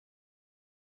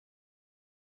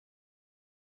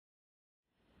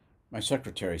My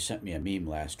secretary sent me a meme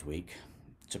last week.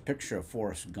 It's a picture of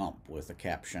Forrest Gump with the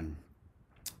caption,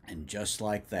 "And just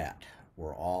like that,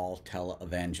 we're all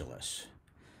televangelists."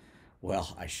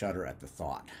 Well, I shudder at the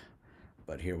thought,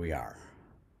 but here we are.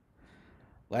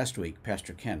 Last week,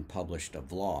 Pastor Ken published a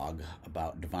vlog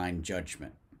about divine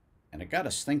judgment, and it got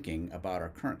us thinking about our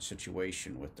current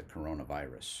situation with the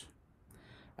coronavirus.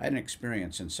 I had an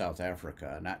experience in South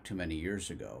Africa not too many years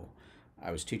ago. I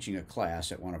was teaching a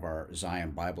class at one of our Zion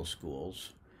Bible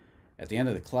schools. At the end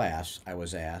of the class, I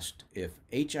was asked if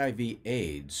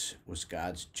HIV/AIDS was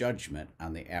God's judgment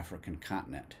on the African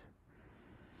continent.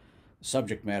 The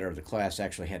subject matter of the class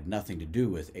actually had nothing to do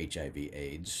with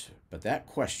HIV/AIDS, but that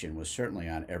question was certainly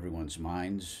on everyone's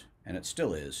minds, and it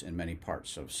still is in many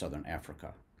parts of southern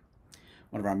Africa.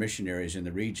 One of our missionaries in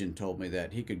the region told me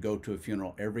that he could go to a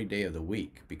funeral every day of the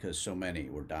week because so many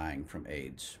were dying from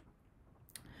AIDS.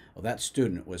 Well, that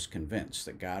student was convinced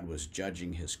that God was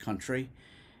judging his country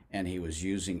and he was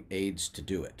using AIDS to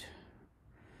do it.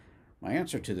 My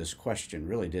answer to this question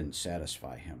really didn't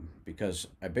satisfy him because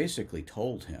I basically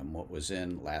told him what was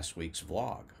in last week's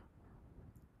vlog.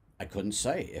 I couldn't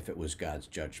say if it was God's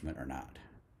judgment or not.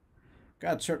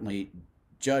 God certainly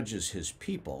judges his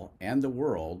people and the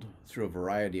world through a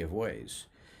variety of ways.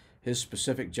 His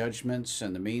specific judgments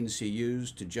and the means he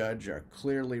used to judge are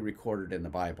clearly recorded in the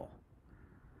Bible.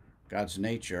 God's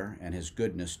nature and his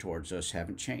goodness towards us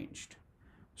haven't changed.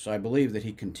 So I believe that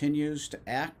he continues to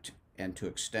act and to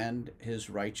extend his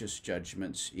righteous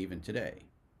judgments even today.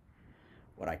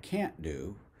 What I can't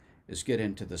do is get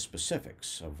into the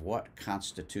specifics of what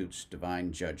constitutes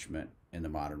divine judgment in the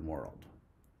modern world.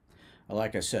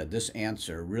 Like I said, this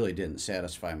answer really didn't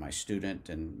satisfy my student,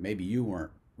 and maybe you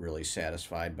weren't really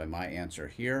satisfied by my answer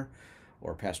here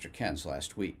or Pastor Ken's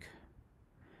last week.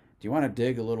 Do you want to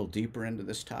dig a little deeper into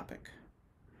this topic?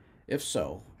 If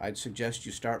so, I'd suggest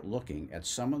you start looking at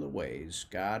some of the ways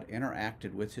God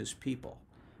interacted with his people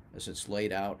as it's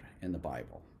laid out in the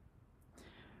Bible.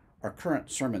 Our current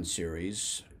sermon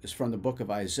series is from the book of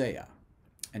Isaiah,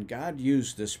 and God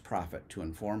used this prophet to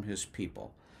inform his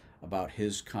people about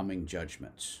his coming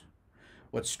judgments.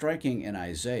 What's striking in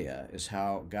Isaiah is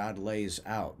how God lays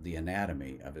out the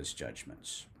anatomy of his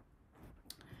judgments.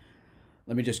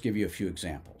 Let me just give you a few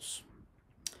examples.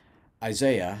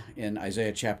 In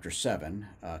Isaiah chapter 7,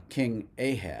 King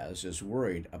Ahaz is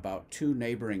worried about two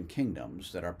neighboring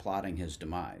kingdoms that are plotting his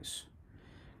demise.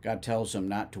 God tells him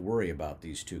not to worry about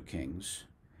these two kings.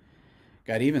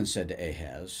 God even said to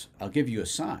Ahaz, "I'll give you a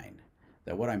sign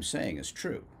that what I'm saying is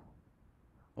true."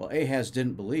 Well, Ahaz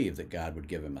didn't believe that God would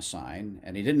give him a sign,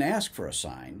 and he didn't ask for a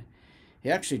sign.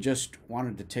 He actually just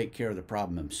wanted to take care of the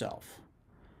problem himself.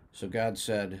 So God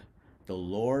said, "The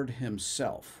Lord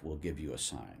himself will give you a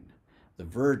sign. The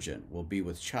virgin will be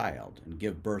with child and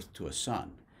give birth to a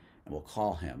son, and will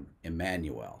call him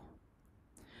Emmanuel."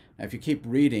 Now, if you keep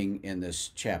reading in this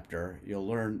chapter, you'll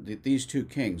learn that these two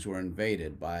kings were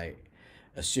invaded by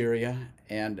Assyria,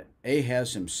 and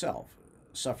Ahaz himself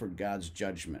suffered God's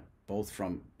judgment, both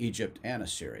from Egypt and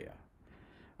Assyria.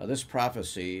 This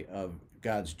prophecy of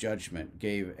God's judgment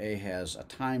gave Ahaz a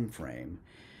time frame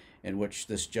in which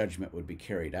this judgment would be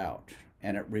carried out,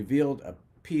 and it revealed a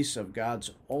piece of God's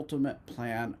ultimate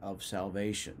plan of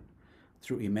salvation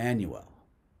through Emmanuel,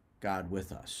 God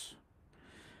with us.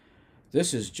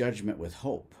 This is judgment with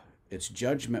hope. It's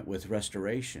judgment with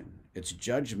restoration. It's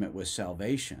judgment with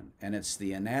salvation, and it's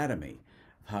the anatomy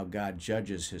of how God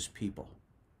judges his people.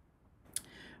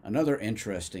 Another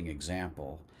interesting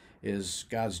example is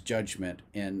God's judgment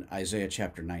in Isaiah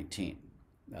chapter 19.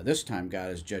 Now, this time God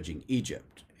is judging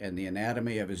Egypt, and the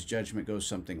anatomy of his judgment goes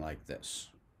something like this.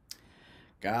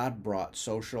 God brought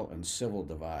social and civil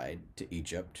divide to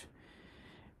Egypt.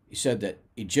 He said that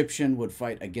Egyptian would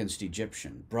fight against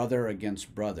Egyptian, brother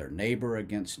against brother, neighbor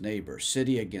against neighbor,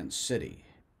 city against city.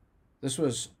 This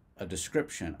was a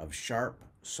description of sharp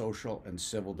social and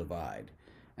civil divide,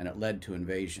 and it led to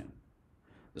invasion.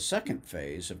 The second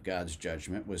phase of God's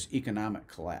judgment was economic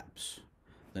collapse.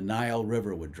 The Nile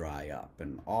River would dry up,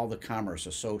 and all the commerce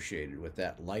associated with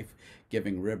that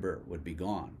life-giving river would be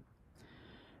gone.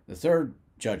 The third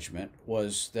judgment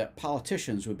was that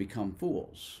politicians would become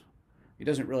fools. He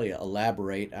doesn't really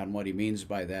elaborate on what he means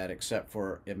by that, except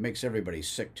for it makes everybody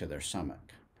sick to their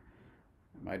stomach.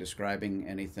 Am I describing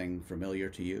anything familiar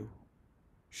to you?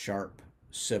 Sharp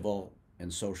civil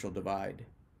and social divide,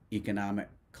 economic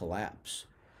collapse,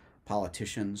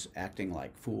 politicians acting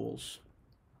like fools.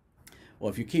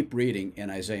 Well, if you keep reading in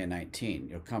Isaiah 19,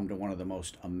 you'll come to one of the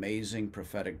most amazing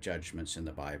prophetic judgments in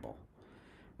the Bible.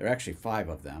 There are actually 5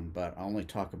 of them, but I'll only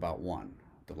talk about one,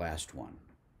 the last one,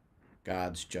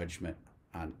 God's judgment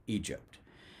on Egypt.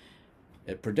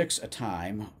 It predicts a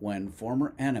time when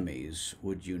former enemies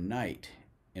would unite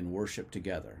in worship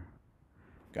together.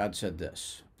 God said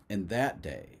this, "In that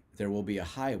day there will be a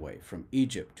highway from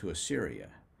Egypt to Assyria.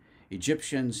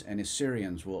 Egyptians and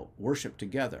Assyrians will worship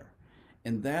together.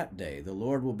 In that day the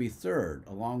Lord will be third,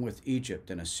 along with Egypt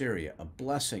and Assyria, a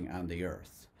blessing on the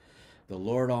earth. The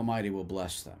Lord Almighty will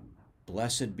bless them.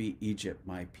 Blessed be Egypt,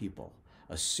 my people,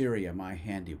 Assyria, my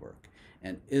handiwork,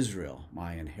 and Israel,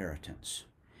 my inheritance."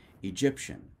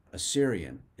 Egyptian,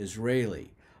 Assyrian,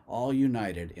 Israeli, all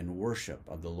united in worship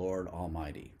of the Lord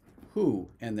Almighty. Who,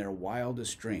 in their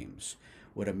wildest dreams,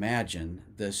 would imagine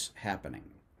this happening?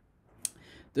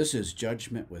 This is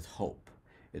judgment with hope.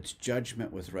 It's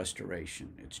judgment with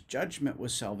restoration. It's judgment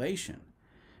with salvation.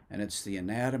 And it's the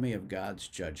anatomy of God's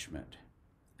judgment.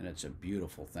 And it's a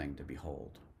beautiful thing to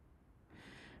behold.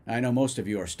 Now, I know most of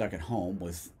you are stuck at home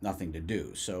with nothing to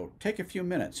do, so take a few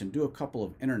minutes and do a couple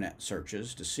of internet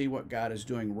searches to see what God is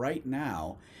doing right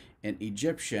now in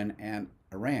Egyptian and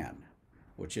Iran,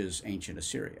 which is ancient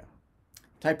Assyria.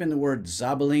 Type in the word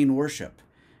Zabaline worship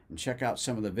and check out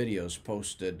some of the videos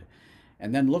posted,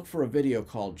 and then look for a video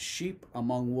called Sheep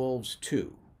Among Wolves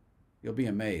 2. You'll be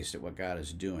amazed at what God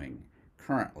is doing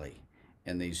currently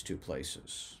in these two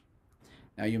places.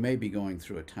 Now, you may be going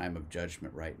through a time of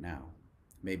judgment right now.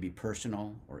 It may be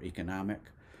personal or economic,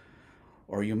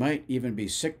 or you might even be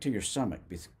sick to your stomach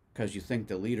because you think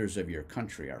the leaders of your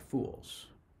country are fools.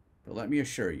 But let me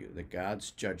assure you that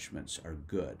God's judgments are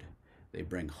good. They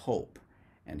bring hope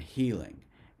and healing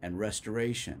and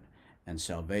restoration and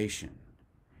salvation.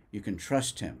 You can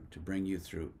trust Him to bring you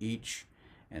through each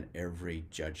and every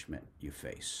judgment you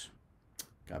face.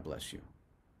 God bless you.